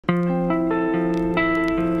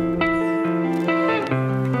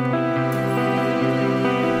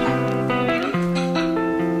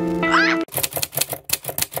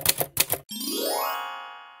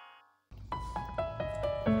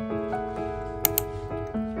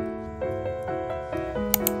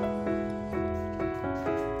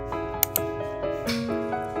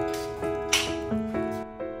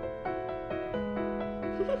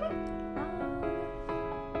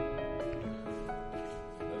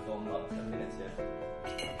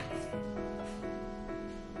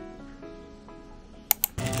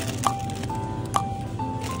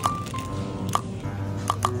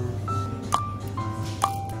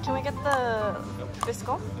this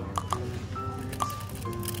go?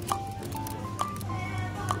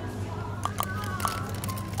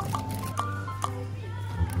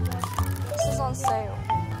 This is on sale.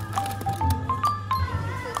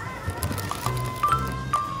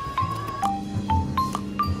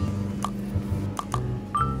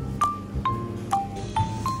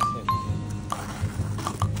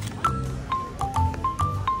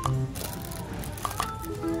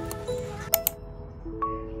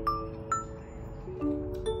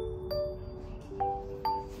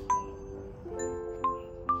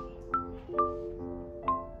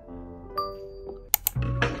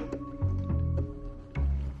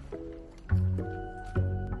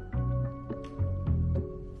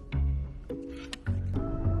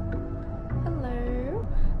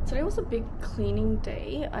 Today was a big cleaning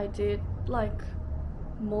day. I did like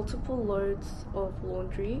multiple loads of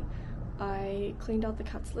laundry. I cleaned out the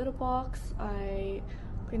cat's litter box, I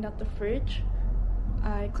cleaned out the fridge,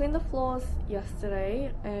 I cleaned the floors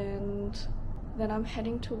yesterday, and then I'm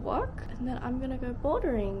heading to work, and then I'm gonna go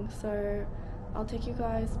bouldering. So I'll take you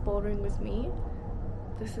guys bouldering with me.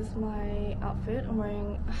 This is my outfit. I'm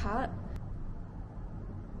wearing a hat.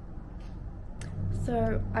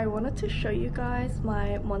 So I wanted to show you guys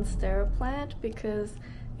my monstera plant because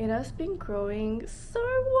it has been growing so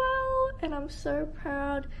well and I'm so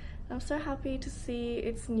proud. I'm so happy to see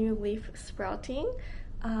its new leaf sprouting.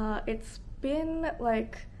 It's been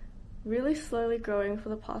like really slowly growing for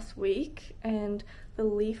the past week and the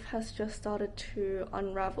leaf has just started to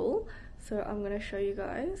unravel. So I'm gonna show you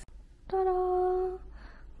guys. Ta-da!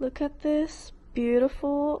 Look at this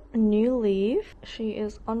beautiful new leaf. She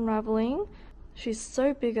is unraveling. She's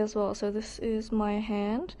so big as well. So this is my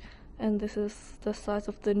hand and this is the size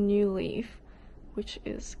of the new leaf, which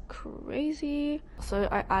is crazy. So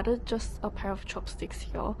I added just a pair of chopsticks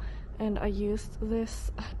here and I used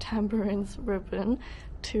this tambourine's ribbon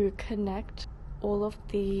to connect all of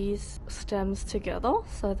these stems together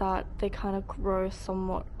so that they kind of grow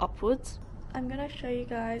somewhat upwards. I'm gonna show you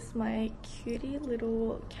guys my cutie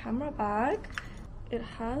little camera bag. It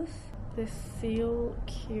has this seal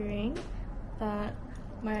keyring that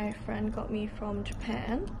my friend got me from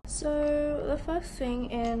Japan. So the first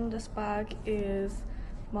thing in this bag is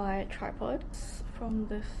my tripod from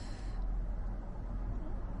this.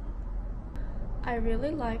 I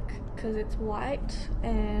really like because it's white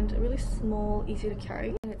and really small, easy to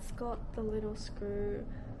carry, and it's got the little screw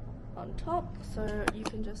on top so you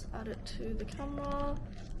can just add it to the camera.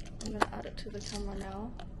 I'm gonna add it to the camera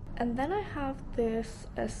now. And then I have this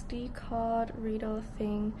SD card reader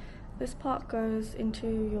thing. This part goes into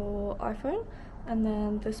your iPhone and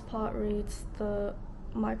then this part reads the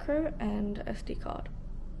micro and SD card.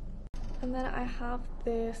 And then I have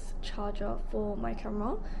this charger for my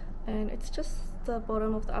camera and it's just the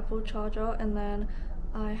bottom of the Apple charger, and then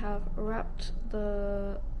I have wrapped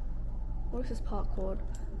the, what is this part called?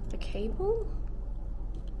 The cable?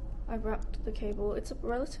 I've wrapped the cable. It's a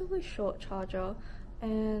relatively short charger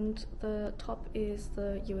and the top is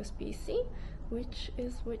the USB-C, which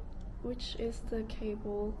is the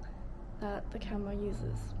cable that the camera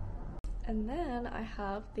uses. And then I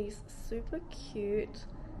have these super cute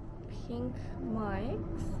pink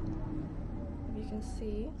mics. If you can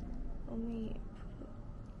see, let me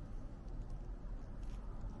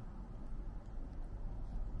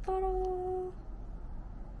ta-da!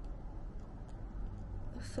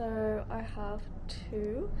 So I have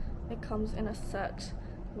two. It comes in a set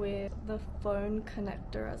with the phone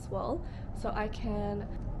connector as well, so I can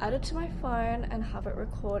add it to my phone and have it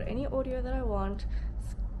record any audio that I want.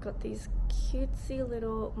 It's got these cutesy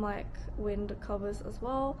little mic wind covers as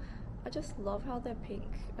well. I just love how they're pink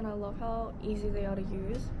and I love how easy they are to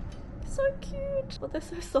use. So cute, but they're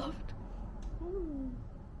so soft.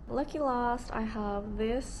 Lucky last, I have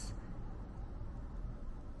this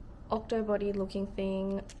octobody looking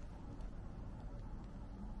thing.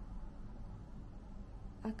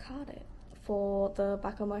 I cut it for the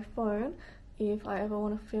back of my phone if I ever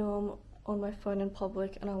want to film on my phone in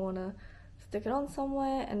public and I want to stick it on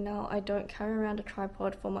somewhere, and now I don't carry around a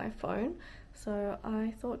tripod for my phone, so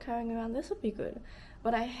I thought carrying around this would be good.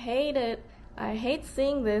 But I hate it. I hate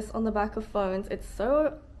seeing this on the back of phones. It's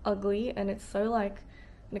so ugly and it's so like,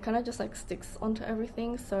 and it kind of just like sticks onto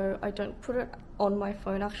everything, so I don't put it on my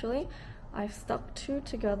phone actually. I've stuck two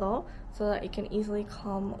together so that it can easily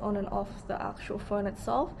come on and off the actual phone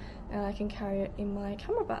itself, and I can carry it in my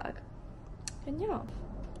camera bag. And yeah,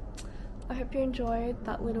 I hope you enjoyed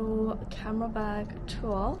that little camera bag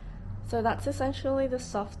tour. So that's essentially the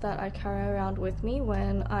stuff that I carry around with me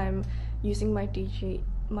when I'm using my DJI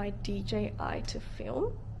to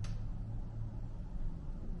film.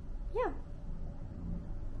 Yeah.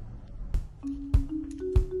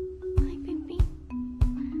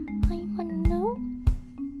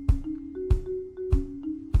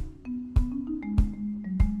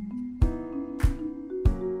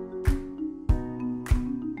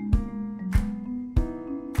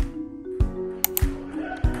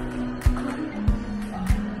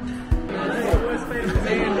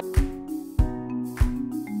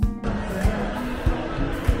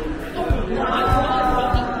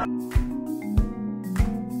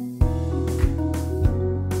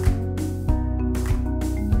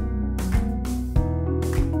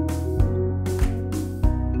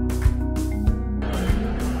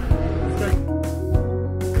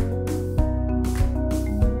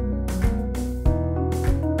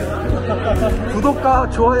 구독과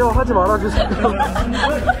좋아요 하지 말아주세요.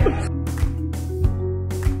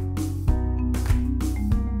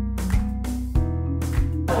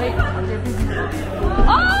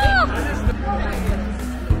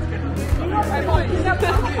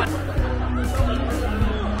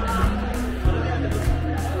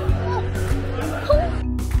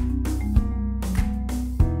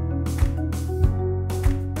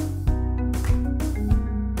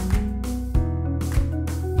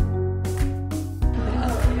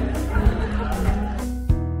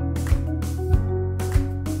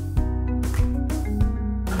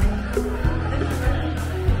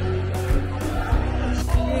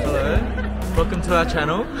 Welcome to our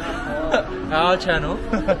channel. Our channel.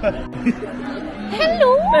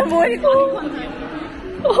 Hello!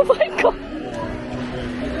 Oh my god!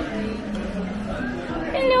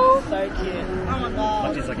 Hello! So cute. Oh my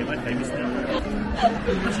god. Like, am I famous now?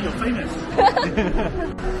 Actually, you're famous.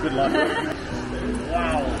 Good luck.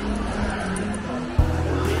 Wow.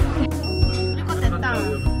 이거 됐다.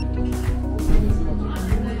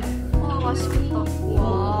 와, 맛있겠다.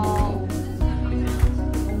 와우.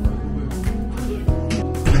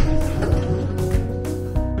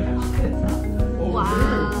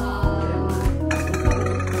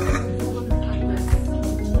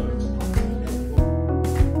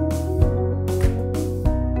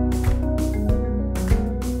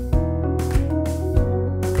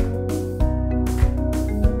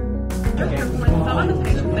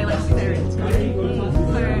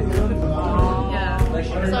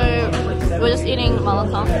 We're just eating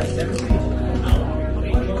malatang.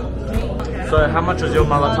 So how much was your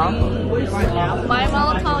malatang? My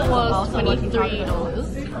malatang was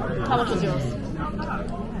 $23. How much was yours?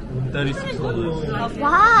 $36.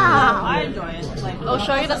 Wow! I enjoy it. I'll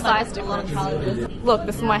show you the size difference. Look,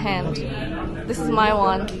 this is my hand. This is my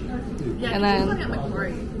one. And then...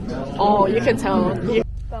 Oh, you can tell.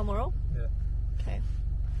 Balmoral? Yeah. Okay.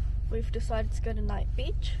 We've decided to go to Night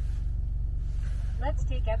Beach. Let's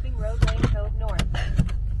take Epping Road Lane Cove north.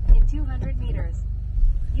 In 200 meters.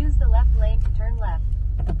 Use the left lane to turn left.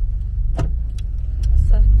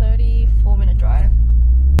 It's a 34-minute drive.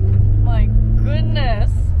 My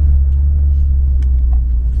goodness!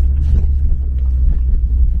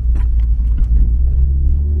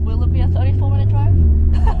 Will it be a 34-minute drive?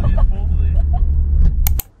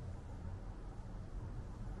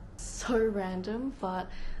 So random, but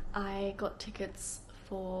I got tickets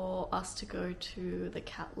for us to go to the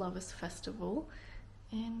Cat Lovers Festival,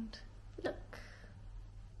 and look,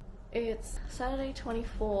 it's Saturday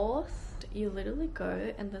 24th. You literally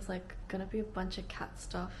go and there's like gonna be a bunch of cat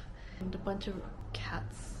stuff and a bunch of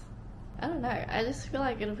cats. I don't know, I just feel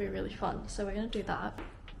like it'll be really fun, so we're gonna do that.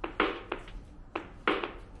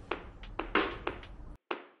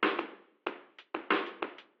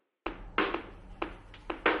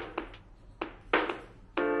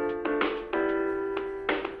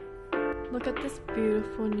 Look at this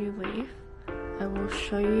beautiful new leaf. I will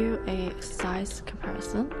show you a size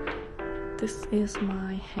comparison. This is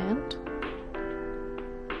my hand.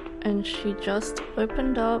 And she just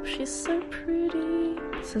opened up. She's so pretty.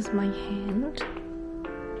 This is my hand.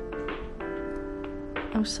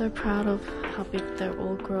 I'm so proud of how big they're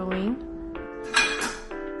all growing.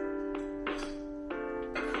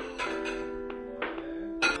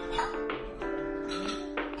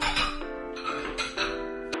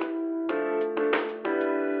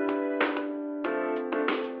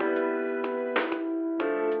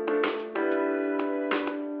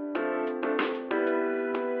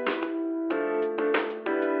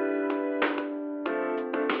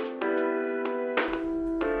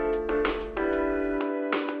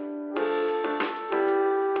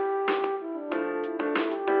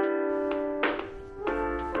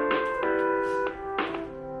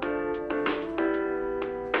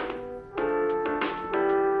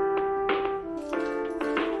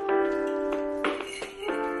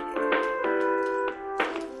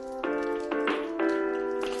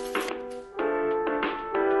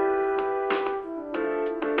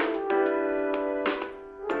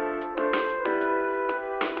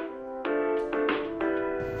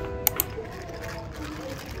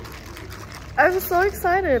 I'm so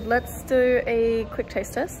excited. Let's do a quick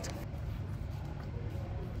taste test.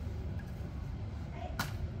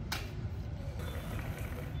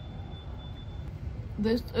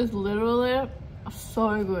 This is literally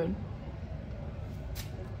so good.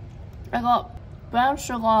 I got brown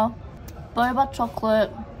sugar, boba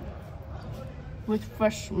chocolate with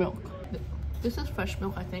fresh milk. This is fresh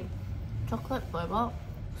milk, I think. Chocolate boba,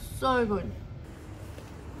 so good.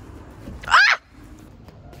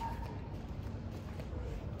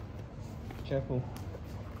 Careful.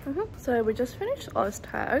 So we just finished Oz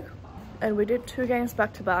Tag and we did 2 games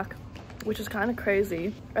back to back, which is kind of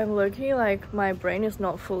crazy. And low-key, like, my brain is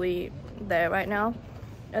not fully there right now.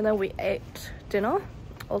 And then we ate dinner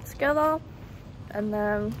all together, and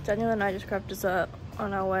then Daniel and I just grabbed dessert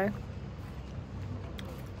on our way.